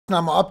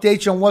I'm going to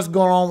update you on what's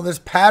going on with this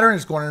pattern.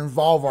 It's going to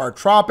involve our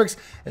tropics.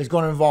 It's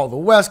going to involve the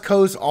west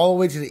coast all the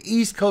way to the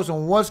east coast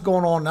on what's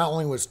going on not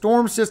only with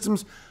storm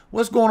systems,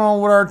 what's going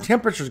on with our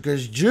temperatures,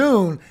 because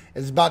June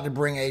is about to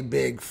bring a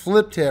big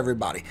flip to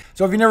everybody.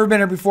 So if you've never been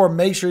here before,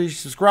 make sure you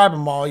subscribe.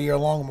 I'm all year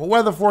long with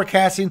weather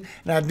forecasting,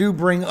 and I do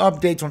bring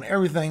updates on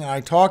everything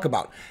I talk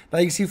about. Now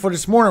you can see for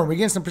this morning, we're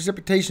getting some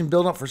precipitation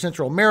building up for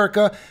Central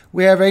America.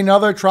 We have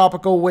another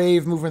tropical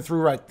wave moving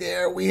through right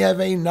there. We have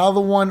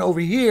another one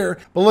over here.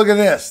 But look at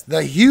this,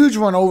 the huge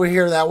one over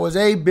here that was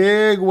a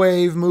big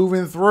wave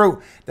moving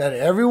through that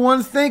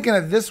everyone's thinking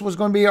that this was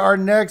going to be our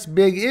next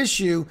big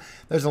issue.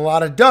 There's a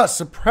lot of dust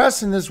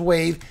suppressing this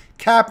wave,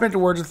 capping it to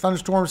where the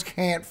thunderstorms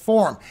can't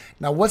form.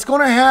 Now, what's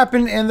going to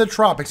happen in the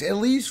tropics, at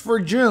least for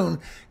June,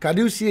 I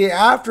do see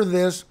after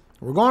this,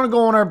 we're going to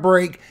go on our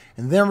break,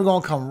 and then we're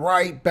going to come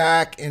right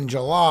back in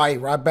July,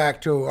 right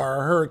back to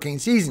our hurricane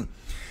season.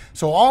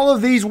 So all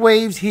of these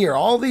waves here,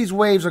 all these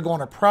waves are going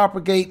to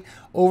propagate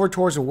over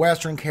towards the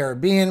Western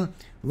Caribbean.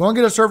 We're going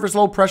to get a surface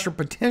low pressure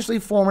potentially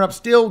forming up,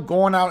 still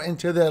going out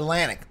into the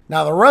Atlantic.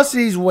 Now, the rest of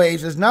these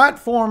waves is not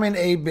forming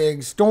a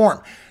big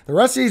storm. The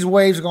rest of these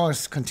waves are going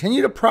to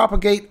continue to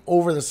propagate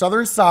over the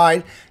southern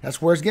side.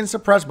 That's where it's getting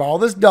suppressed by all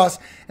this dust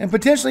and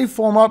potentially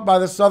form up by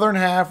the southern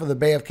half of the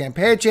Bay of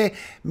Campeche,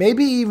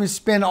 maybe even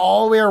spin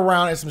all the way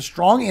around at some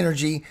strong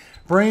energy,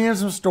 bringing in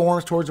some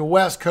storms towards the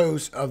west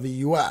coast of the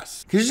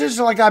U.S. Because just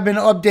like I've been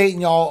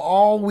updating y'all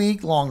all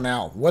week long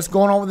now, what's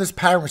going on with this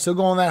pattern? We're still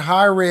going that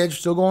high ridge,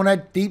 still going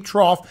that deep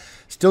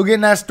trough, still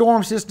getting that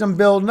storm system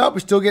building up. We're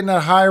still getting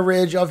that high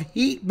ridge of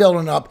heat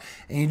building up.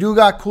 And you do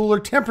got cooler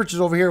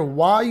temperatures over here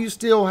while you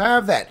still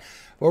have that.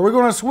 But we're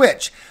going to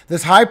switch.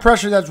 This high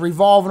pressure that's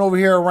revolving over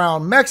here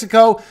around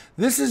Mexico,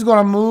 this is going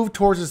to move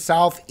towards the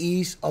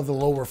southeast of the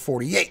lower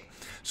 48.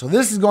 So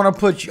this is going to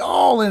put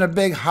y'all in a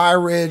big high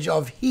ridge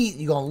of heat.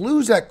 You're going to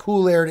lose that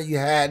cool air that you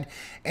had.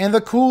 And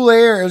the cool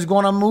air is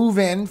going to move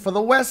in for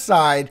the west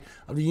side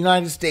of the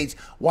United States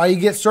while you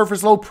get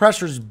surface low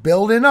pressures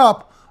building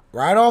up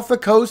right off the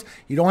coast.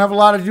 You don't have a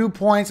lot of dew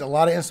points, a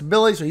lot of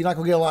instability, so you're not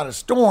going to get a lot of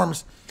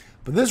storms.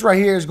 But this right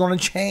here is going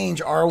to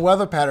change our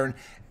weather pattern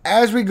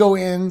as we go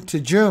into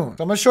June.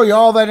 So I'm going to show you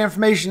all that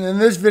information in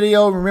this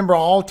video. Remember,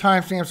 all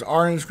timestamps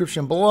are in the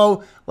description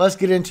below. Let's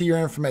get into your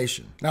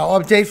information. Now,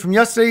 update from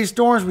yesterday's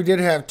storms. We did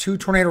have 2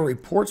 tornado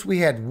reports. We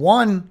had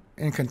one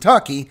in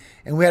Kentucky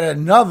and we had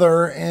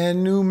another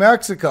in New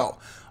Mexico.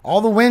 All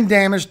the wind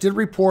damage did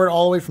report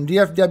all the way from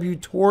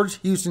DFW towards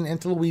Houston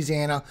into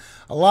Louisiana.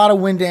 A lot of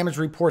wind damage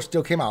reports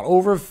still came out,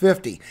 over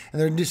 50,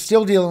 and they're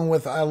still dealing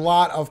with a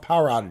lot of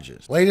power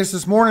outages. Latest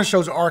this morning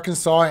shows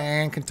Arkansas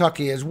and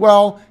Kentucky as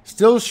well,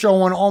 still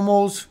showing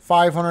almost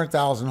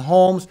 500,000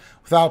 homes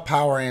without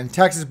power in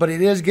Texas, but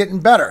it is getting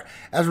better.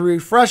 As we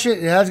refresh it,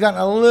 it has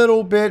gotten a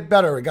little bit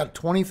better. We got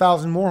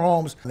 20,000 more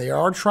homes. They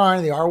are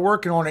trying, they are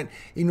working on it,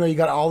 even though you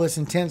got all this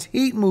intense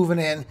heat moving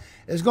in.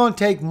 It's going to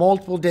take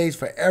multiple days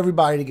for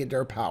everybody to get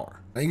their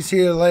power. Now you can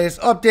see the latest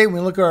update when we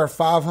look at our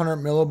 500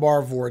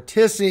 millibar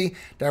vorticity,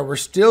 that we're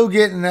still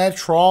getting that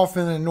trough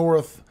in the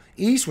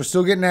northeast. We're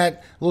still getting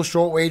that little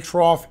shortwave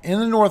trough in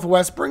the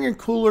northwest, bringing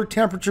cooler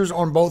temperatures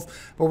on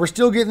both, but we're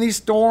still getting these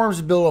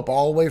storms build up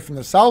all the way from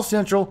the south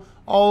central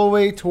all the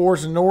way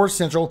towards the north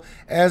central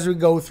as we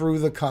go through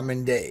the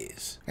coming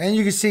days. And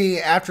you can see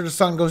after the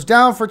sun goes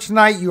down for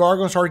tonight, you are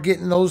going to start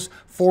getting those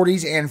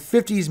 40s and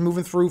 50s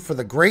moving through for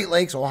the Great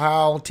Lakes,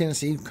 Ohio,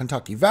 Tennessee,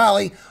 Kentucky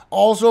Valley,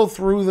 also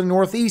through the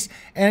northeast,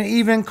 and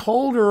even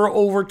colder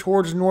over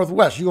towards the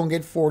northwest. You're going to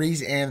get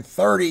 40s and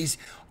 30s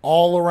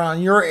all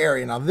around your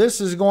area. Now this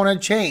is going to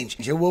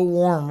change. It will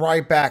warm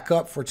right back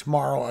up for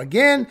tomorrow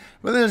again,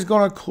 but then it's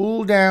going to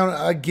cool down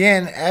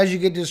again as you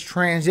get this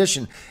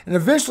transition and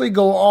eventually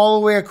go all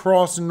the way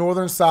across the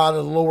northern side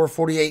of the lower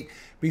 48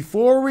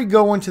 before we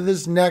go into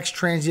this next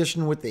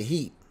transition with the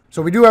heat.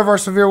 So we do have our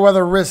severe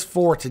weather risk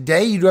for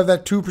today. You do have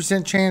that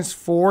 2% chance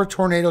for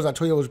tornadoes. I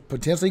told you it was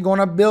potentially going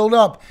to build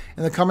up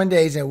in the coming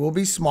days and it will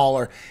be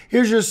smaller.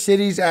 Here's your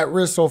cities at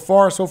risk so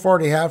far. So far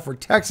they have for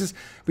Texas.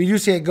 We do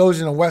see it goes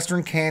into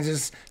western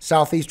Kansas,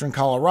 southeastern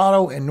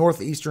Colorado, and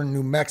northeastern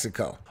New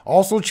Mexico.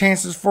 Also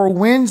chances for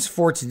winds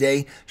for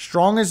today,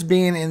 strongest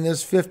being in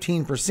this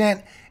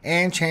 15%,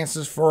 and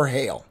chances for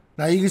hail.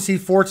 Now you can see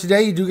for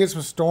today, you do get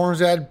some storms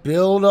that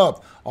build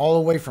up all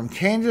the way from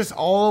Kansas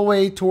all the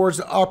way towards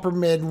the upper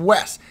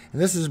Midwest. And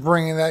this is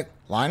bringing that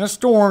line of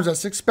storms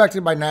that's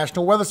expected by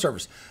National Weather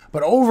Service.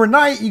 But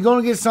overnight, you're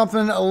going to get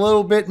something a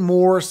little bit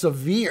more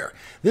severe.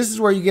 This is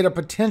where you get a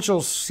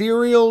potential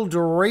serial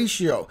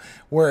derecho,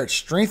 where it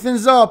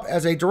strengthens up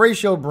as a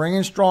derecho,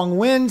 bringing strong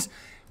winds,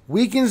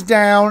 weakens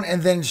down,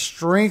 and then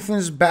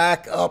strengthens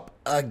back up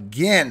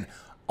again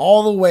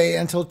all the way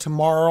until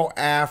tomorrow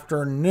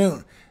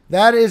afternoon.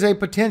 That is a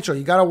potential.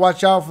 You got to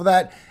watch out for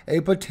that. A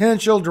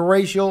potential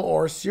derecho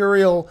or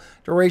serial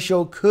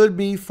derecho could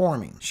be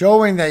forming,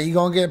 showing that you're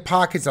going to get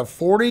pockets of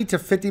 40 to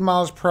 50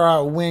 miles per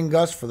hour wind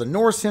gusts for the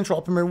north central,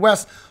 upper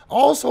Midwest.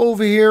 Also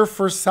over here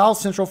for south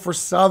central for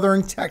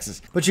southern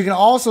Texas. But you can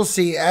also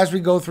see as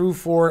we go through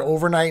for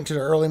overnight into the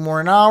early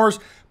morning hours,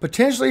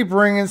 potentially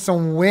bringing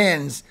some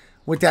winds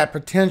with that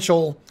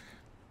potential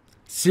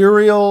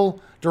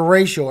serial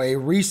derecho, a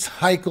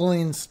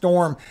recycling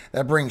storm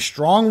that brings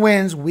strong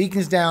winds,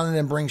 weakens down, and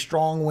then brings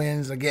strong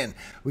winds again.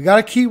 We got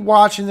to keep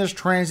watching this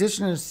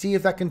transition and see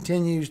if that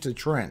continues to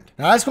trend.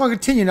 Now, that's going to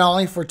continue not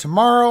only for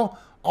tomorrow,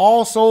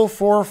 also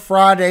for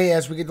Friday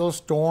as we get those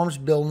storms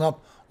building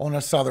up on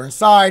the southern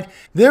side.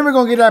 Then we're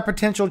going to get that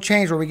potential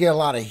change where we get a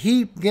lot of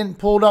heat getting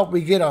pulled up.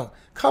 We get a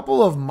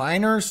couple of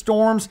minor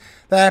storms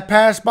that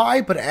pass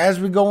by, but as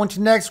we go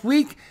into next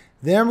week,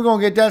 then we're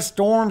going to get that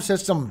storm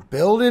system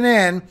building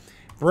in,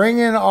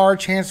 bringing our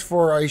chance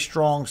for a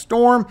strong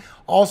storm,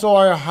 also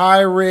our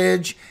high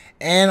ridge,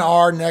 and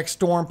our next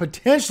storm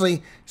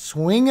potentially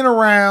swinging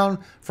around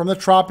from the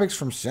tropics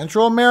from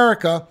Central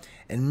America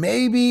and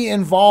maybe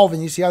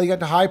involving, you see how you got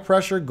the high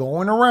pressure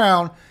going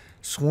around,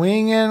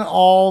 swinging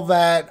all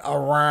that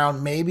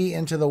around maybe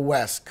into the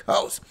west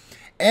coast.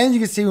 And you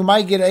can see we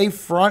might get a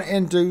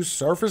front-induced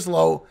surface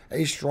low,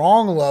 a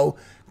strong low,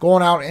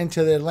 going out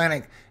into the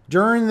Atlantic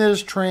during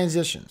this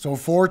transition. So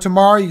for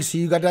tomorrow, you see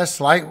you got that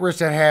slight risk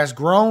that has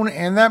grown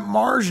and that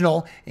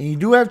marginal, and you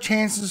do have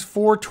chances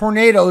for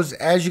tornadoes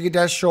as you get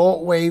that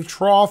short wave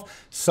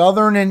trough,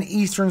 southern and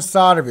eastern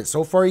side of it.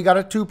 So far, you got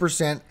a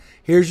 2%.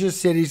 Here's your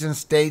cities and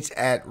states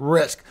at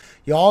risk.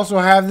 You also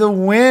have the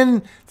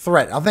wind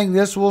threat. I think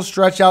this will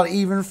stretch out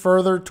even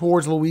further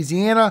towards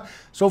Louisiana.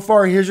 So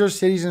far, here's your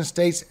cities and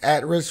states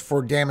at risk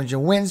for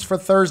damaging winds for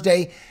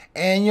Thursday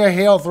and your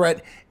hail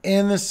threat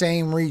in the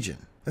same region.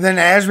 And then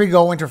as we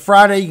go into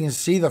Friday, you can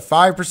see the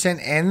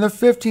 5% and the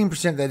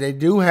 15% that they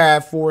do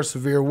have for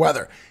severe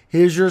weather.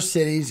 Here's your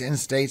cities and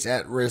states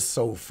at risk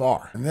so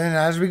far. And then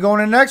as we go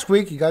into next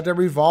week, you got the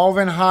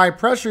revolving high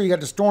pressure. You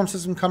got the storm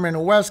system coming in the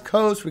west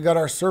coast. We got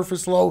our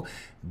surface low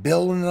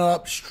building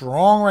up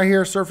strong right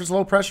here, surface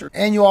low pressure.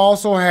 And you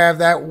also have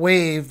that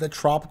wave, the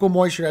tropical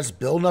moisture that's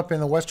building up in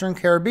the Western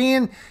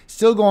Caribbean,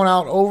 still going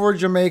out over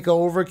Jamaica,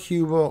 over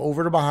Cuba,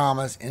 over the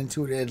Bahamas,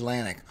 into the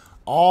Atlantic,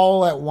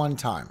 all at one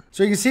time.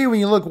 So you can see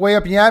when you look way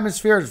up in the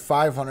atmosphere, it's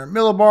 500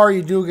 millibar.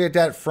 You do get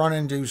that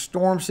front-induced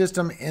storm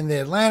system in the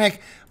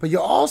Atlantic, but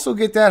you also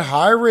get that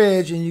high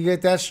ridge and you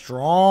get that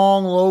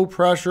strong low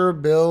pressure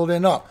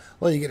building up.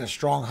 Well, you get a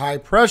strong high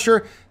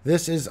pressure.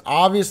 This is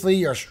obviously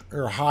your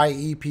high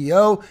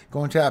EPO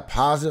going to that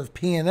positive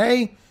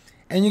PNA,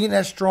 and you get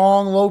that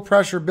strong low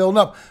pressure building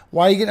up.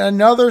 While you get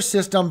another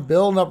system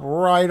building up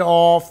right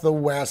off the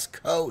west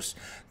coast,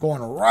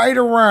 going right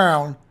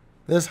around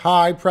this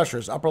high pressure,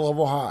 is upper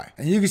level high.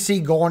 And you can see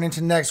going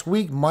into next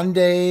week,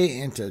 Monday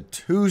into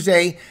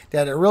Tuesday,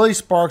 that it really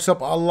sparks up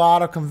a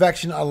lot of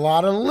convection, a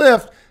lot of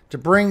lift to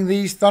bring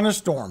these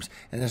thunderstorms.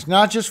 And it's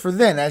not just for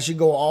then. As you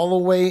go all the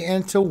way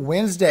into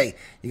Wednesday,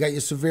 you got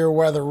your severe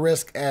weather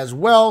risk as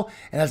well.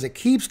 And as it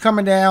keeps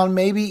coming down,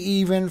 maybe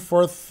even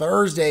for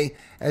Thursday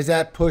as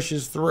that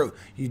pushes through.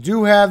 You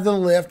do have the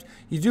lift.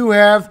 You do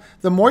have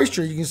the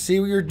moisture. You can see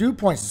with your dew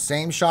points. The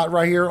same shot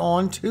right here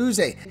on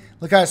Tuesday.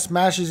 Look how it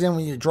smashes in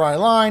when you dry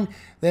line.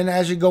 Then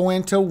as you go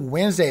into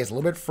Wednesday, it's a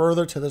little bit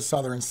further to the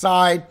southern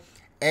side.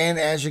 And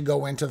as you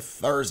go into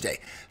Thursday.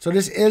 So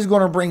this is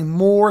going to bring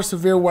more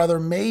severe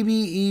weather, maybe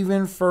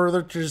even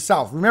further to the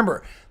south.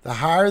 Remember, the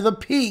higher the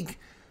peak,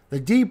 the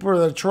deeper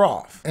the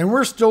trough. And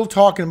we're still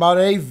talking about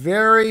a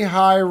very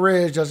high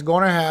ridge that's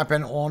going to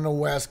happen on the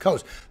west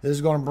coast. This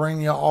is going to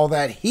bring you all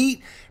that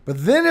heat,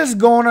 but then it's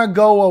going to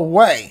go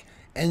away.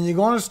 And you're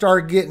going to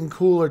start getting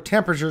cooler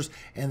temperatures,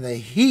 and the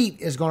heat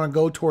is going to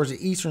go towards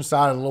the eastern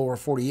side of the lower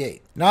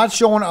 48. Not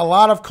showing a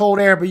lot of cold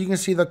air, but you can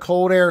see the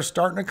cold air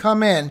starting to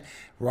come in.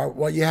 Right,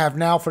 what you have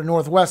now for the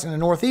northwest and the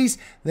northeast,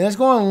 then it's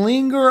going to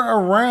linger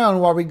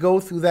around while we go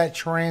through that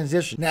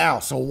transition. Now,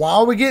 so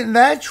while we're getting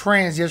that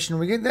transition,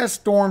 we get that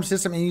storm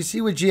system, and you see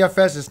with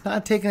GFS, it's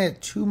not taking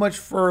it too much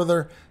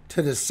further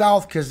to the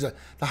south because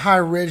the high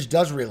ridge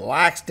does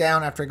relax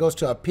down after it goes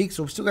to a peak,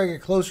 so we still got to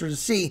get closer to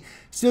sea.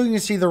 Still, you can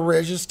see the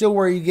ridge is still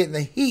where you're getting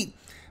the heat,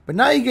 but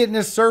now you're getting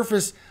this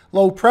surface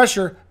low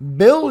pressure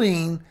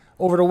building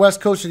over the west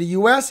coast of the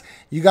U.S.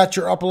 You got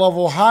your upper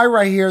level high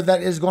right here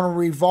that is going to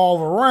revolve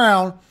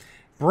around,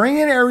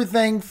 bringing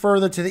everything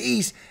further to the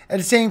east. At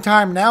the same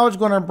time, now it's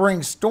going to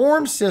bring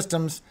storm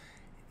systems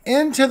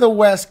into the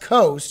west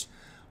coast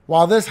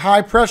while this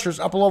high pressure's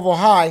upper level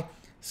high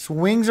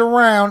swings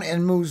around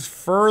and moves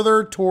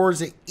further towards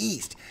the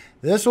east.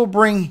 This will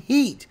bring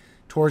heat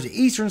towards the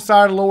eastern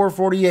side of the lower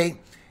 48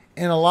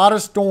 and a lot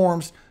of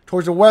storms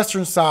towards the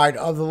western side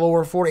of the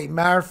lower 48.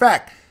 Matter of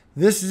fact,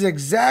 this is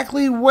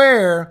exactly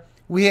where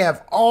we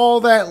have all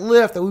that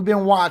lift that we've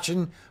been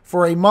watching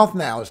for a month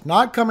now. It's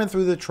not coming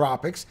through the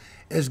tropics.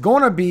 It's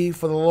going to be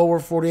for the lower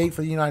 48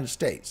 for the United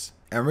States.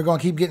 And we're going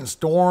to keep getting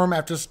storm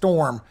after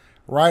storm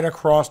right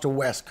across the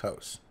west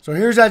coast. So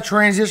here's that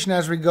transition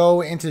as we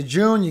go into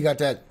June. You got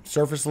that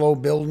surface low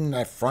building,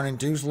 that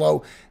front-induced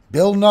low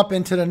building up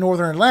into the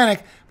northern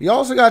Atlantic. We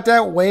also got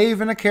that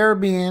wave in the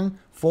Caribbean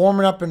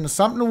forming up into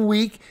something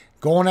weak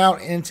going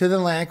out into the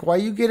Atlantic while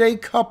you get a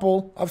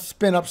couple of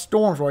spin-up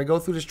storms while we go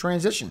through this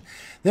transition.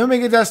 Then we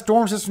get that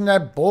storm system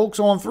that bulks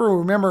on through.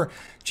 Remember,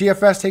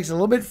 GFS takes a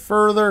little bit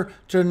further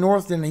to the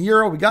north than the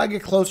Euro. We got to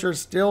get closer,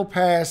 still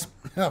past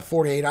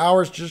 48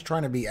 hours, just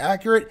trying to be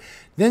accurate.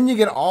 Then you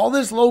get all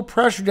this low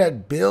pressure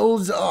that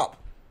builds up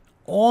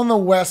on the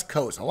west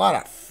coast. A lot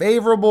of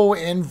favorable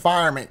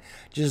environment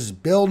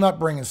just building up,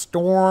 bringing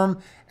storm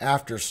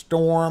after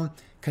storm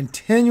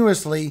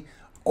continuously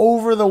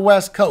over the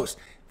west coast.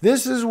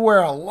 This is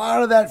where a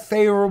lot of that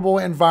favorable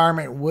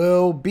environment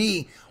will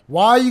be.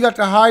 While you got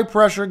the high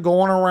pressure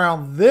going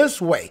around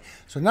this way.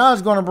 So now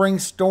it's going to bring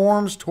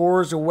storms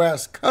towards the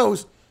west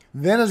coast.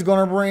 Then it's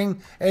going to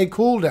bring a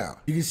cool down.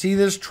 You can see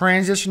this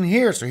transition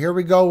here. So here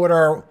we go with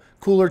our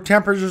cooler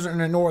temperatures in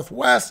the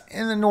northwest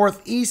and the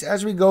northeast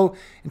as we go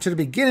into the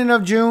beginning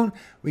of June.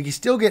 We can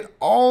still get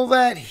all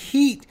that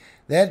heat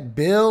that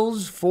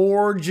builds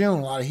for June.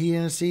 A lot of heat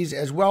indices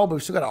as well, but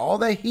we still got all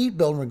that heat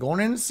building. We're going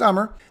into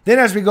summer. Then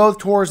as we go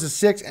towards the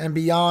 6th and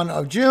beyond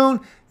of June,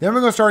 then we're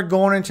going to start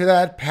going into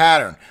that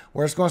pattern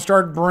where it's going to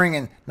start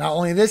bringing not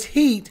only this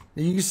heat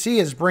that you can see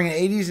is bringing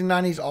 80s and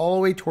 90s all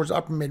the way towards the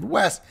upper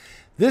Midwest.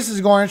 This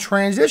is going to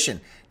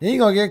transition. Then you're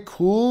going to get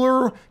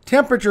cooler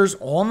temperatures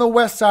on the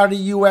west side of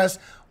the U.S.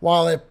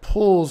 while it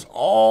pulls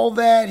all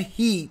that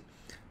heat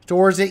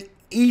towards the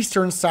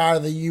eastern side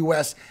of the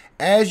U.S.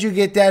 as you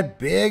get that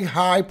big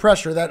high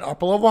pressure, that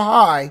upper level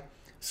high,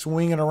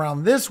 swinging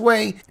around this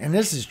way. And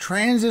this is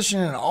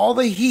transitioning all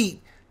the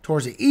heat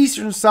towards the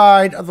eastern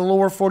side of the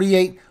lower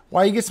 48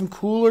 while you get some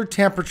cooler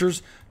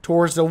temperatures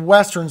towards the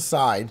western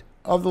side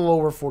of the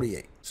lower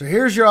 48. So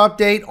here's your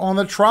update on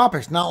the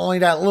tropics. Not only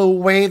that little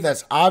wave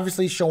that's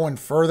obviously showing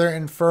further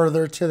and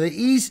further to the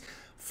east,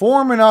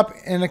 forming up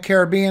in the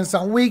Caribbean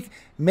some week,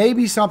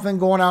 maybe something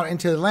going out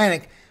into the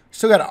Atlantic.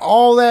 Still got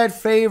all that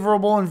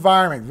favorable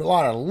environment, a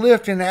lot of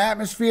lift in the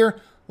atmosphere.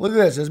 Look at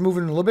this, it's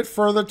moving a little bit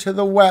further to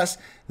the west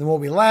than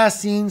what we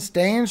last seen,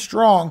 staying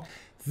strong.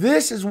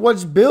 This is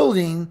what's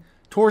building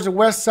towards the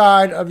west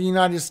side of the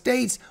United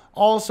States,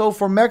 also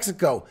for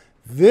Mexico.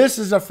 This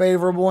is a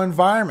favorable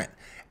environment.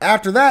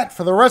 After that,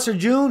 for the rest of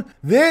June,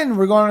 then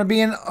we're going to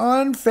be in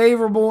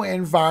unfavorable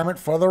environment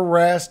for the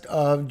rest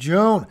of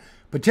June.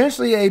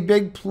 Potentially a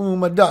big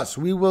plume of dust.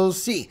 We will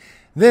see.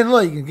 Then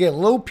look, you can get a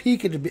little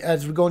peek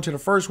as we go into the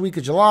first week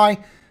of July.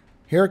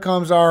 Here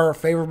comes our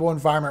favorable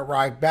environment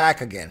right back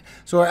again.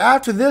 So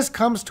after this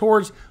comes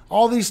towards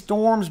all these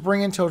storms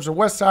bringing towards the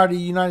west side of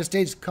the United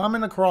States,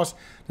 coming across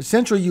the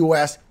central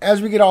U.S.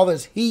 as we get all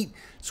this heat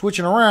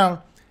switching around.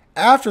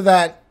 After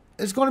that,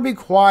 it's going to be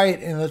quiet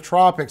in the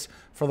tropics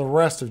for the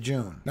rest of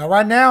June. Now,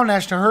 right now,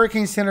 National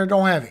Hurricane Center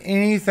don't have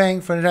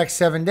anything for the next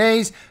 7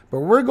 days, but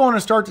we're going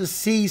to start to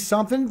see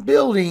something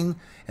building,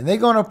 and they're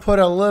going to put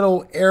a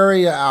little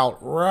area out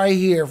right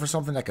here for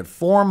something that could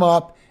form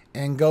up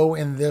and go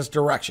in this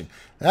direction.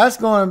 That's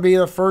going to be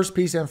the first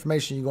piece of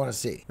information you're going to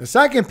see. The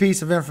second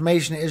piece of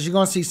information is you're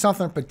going to see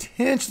something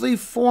potentially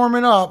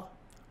forming up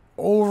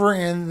over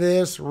in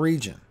this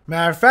region.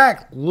 Matter of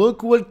fact,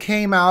 look what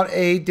came out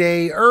a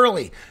day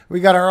early. We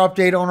got our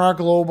update on our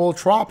global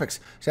tropics.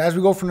 So as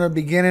we go from the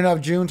beginning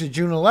of June to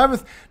June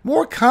 11th,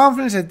 more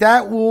confidence that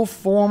that will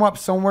form up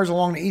somewhere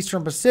along the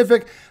eastern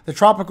Pacific, the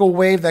tropical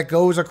wave that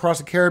goes across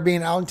the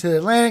Caribbean out into the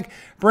Atlantic,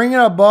 bringing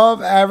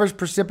above average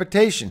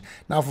precipitation.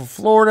 Now for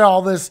Florida,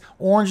 all this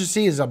orange you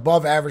see is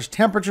above average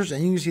temperatures,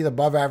 and you can see the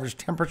above average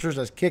temperatures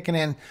that's kicking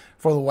in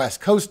for the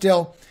west coast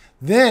still.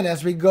 Then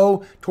as we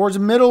go towards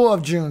the middle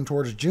of June,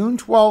 towards June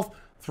 12th,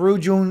 through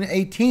June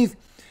 18th,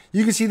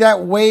 you can see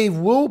that wave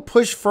will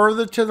push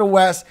further to the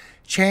west,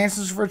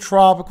 chances for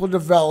tropical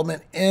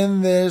development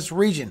in this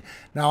region.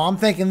 Now, I'm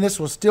thinking this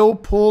will still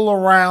pull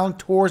around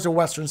towards the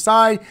western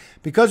side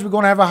because we're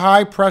going to have a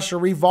high pressure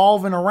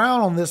revolving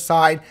around on this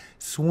side,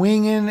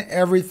 swinging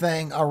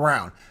everything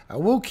around. I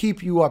will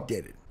keep you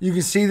updated. You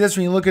can see this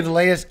when you look at the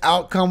latest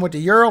outcome with the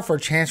Euro for a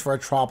chance for a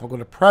tropical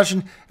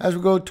depression as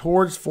we go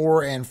towards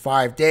 4 and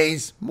 5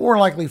 days. More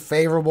likely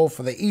favorable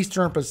for the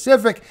Eastern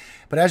Pacific.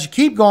 But as you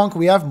keep going,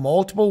 we have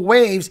multiple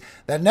waves.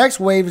 That next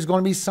wave is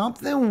going to be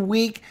something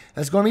weak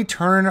that's going to be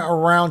turning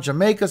around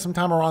Jamaica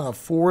sometime around the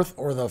 4th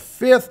or the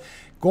 5th.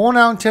 Going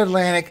out into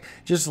Atlantic,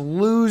 just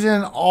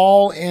losing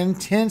all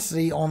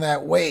intensity on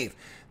that wave.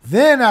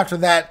 Then after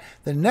that,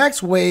 the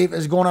next wave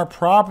is going to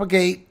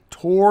propagate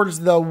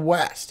towards the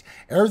west.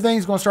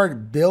 Everything's going to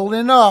start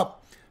building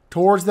up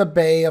towards the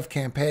Bay of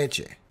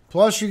Campeche.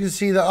 Plus, you can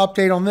see the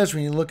update on this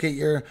when you look at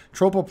your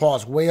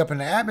tropopause way up in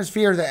the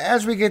atmosphere, that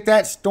as we get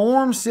that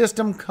storm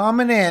system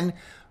coming in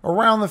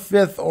around the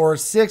 5th or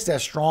 6th, that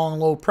strong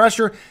low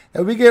pressure,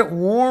 that we get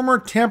warmer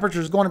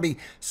temperatures going to be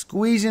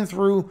squeezing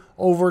through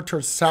over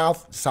to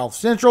south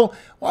central,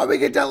 while we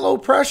get that low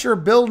pressure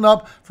building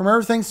up from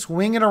everything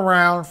swinging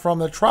around from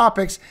the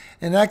tropics,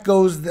 and that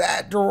goes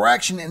that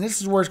direction. And this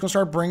is where it's going to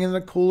start bringing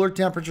the cooler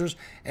temperatures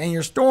and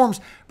your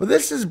storms, but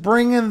this is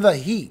bringing the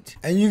heat.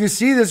 And you can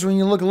see this when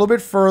you look a little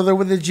bit further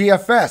with the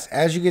GFS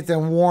as you get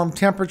them warm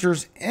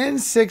temperatures in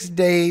 6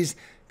 days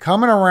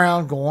coming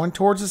around, going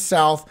towards the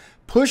south,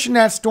 pushing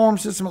that storm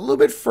system a little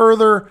bit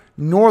further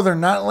northern,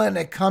 not letting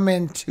it come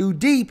in too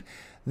deep,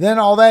 then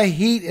all that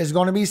heat is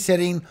going to be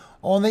sitting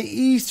on the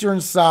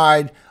eastern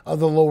side of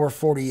the lower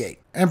 48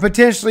 and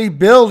potentially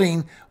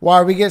building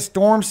while we get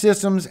storm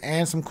systems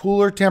and some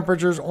cooler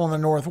temperatures on the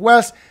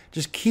northwest,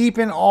 just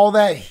keeping all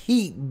that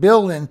heat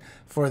building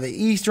for the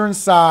eastern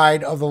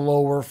side of the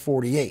lower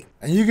 48.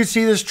 And you can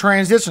see this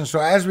transition. So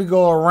as we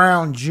go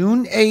around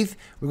June 8th,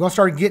 we're going to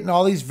start getting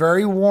all these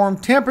very warm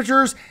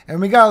temperatures, and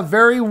we got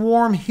very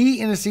warm heat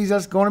indices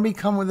that's going to be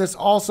coming with this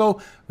also.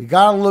 We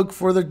got to look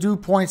for the dew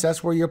points.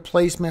 That's where your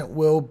placement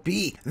will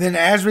be. Then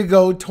as we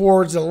go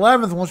towards the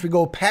 11th, once we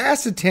go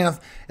past the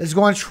 10th, it's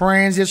going to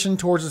transition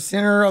towards the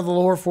center of the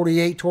lower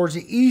 48, towards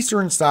the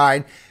eastern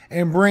side,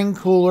 and bring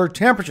cooler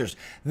temperatures.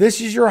 This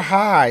is your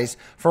highs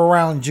for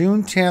around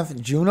June 10th,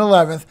 June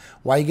 11th,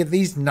 while you get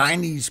these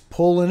 90s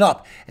pulling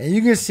up. And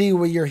you can see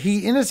with your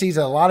heat indices,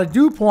 a lot of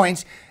dew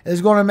points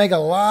is going to make a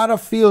lot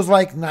of feels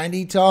like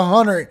 90 to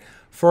 100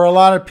 for a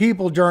lot of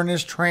people during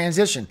this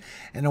transition.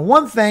 And the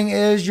one thing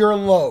is your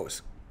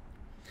lows.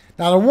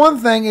 Now, the one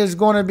thing is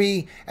going to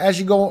be, as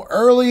you go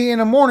early in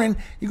the morning,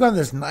 you're going to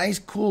have this nice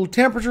cool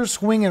temperature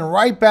swinging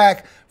right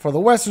back for the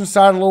western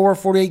side of the lower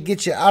 48,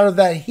 get you out of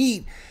that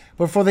heat.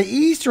 But for the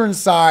eastern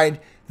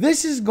side,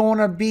 this is going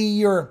to be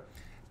your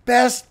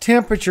best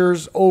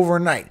temperatures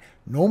overnight.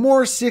 No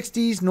more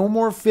 60s, no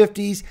more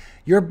 50s.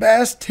 Your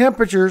best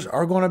temperatures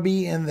are going to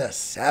be in the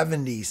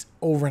 70s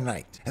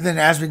overnight. And then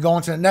as we go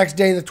into the next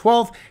day, the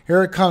 12th,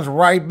 here it comes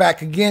right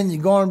back again.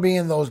 You're going to be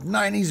in those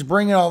 90s,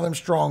 bringing all them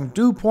strong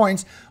dew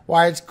points,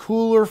 while it's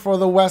cooler for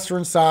the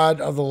western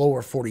side of the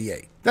lower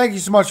 48. Thank you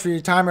so much for your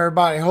time,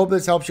 everybody. I hope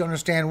this helps you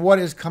understand what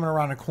is coming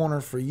around the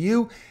corner for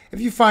you.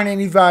 If you find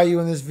any value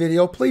in this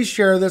video, please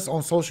share this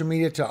on social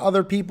media to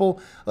other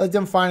people. Let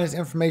them find this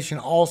information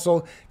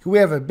also. We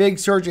have a big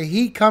surge of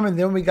heat coming,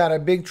 then we got a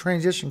big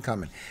transition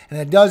coming. And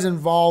it does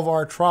involve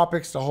our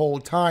tropics the whole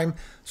time.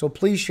 So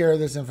please share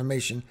this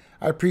information.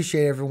 I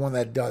appreciate everyone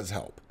that does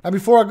help. Now,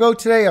 before I go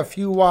today, a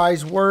few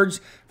wise words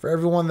for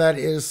everyone that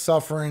is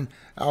suffering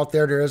out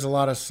there. There is a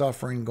lot of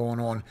suffering going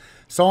on.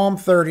 Psalm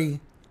 30,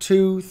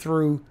 2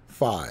 through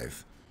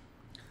 5.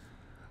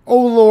 O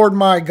Lord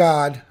my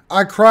God,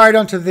 I cried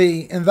unto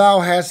thee, and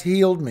thou hast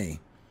healed me.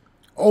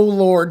 O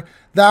Lord,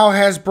 thou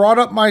hast brought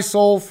up my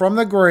soul from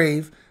the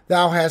grave.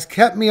 Thou hast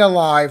kept me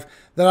alive,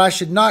 that I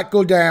should not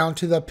go down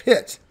to the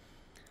pit.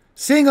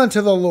 Sing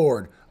unto the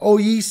Lord, O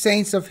ye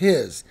saints of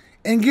his,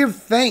 and give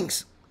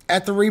thanks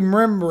at the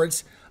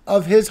remembrance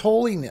of his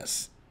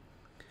holiness.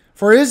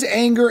 For his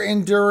anger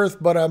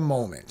endureth but a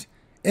moment.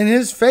 In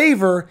his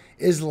favor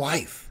is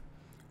life.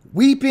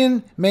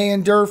 Weeping may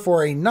endure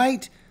for a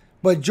night,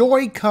 but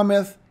joy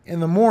cometh in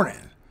the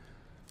morning.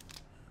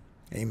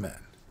 Amen.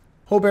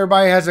 Hope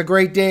everybody has a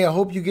great day. I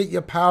hope you get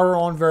your power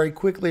on very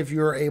quickly if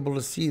you're able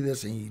to see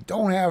this and you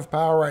don't have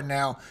power right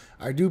now.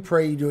 I do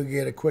pray you do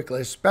get it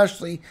quickly,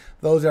 especially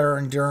those that are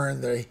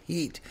enduring the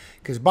heat.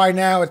 Because by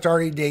now it's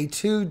already day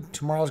 2.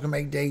 Tomorrow's going to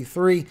make day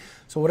 3.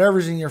 So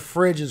whatever's in your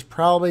fridge is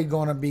probably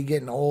going to be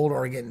getting old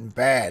or getting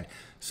bad.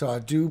 So I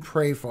do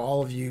pray for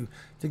all of you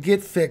to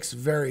get fixed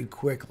very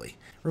quickly.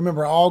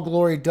 Remember, all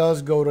glory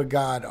does go to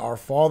God, our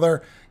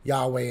Father,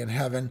 Yahweh in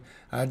heaven.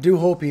 I do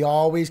hope he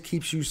always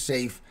keeps you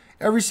safe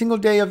every single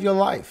day of your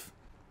life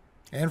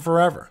and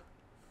forever.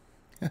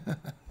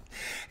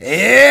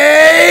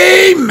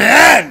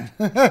 Amen.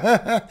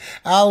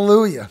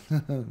 Hallelujah.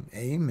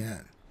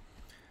 Amen.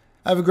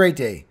 Have a great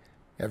day,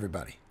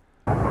 everybody.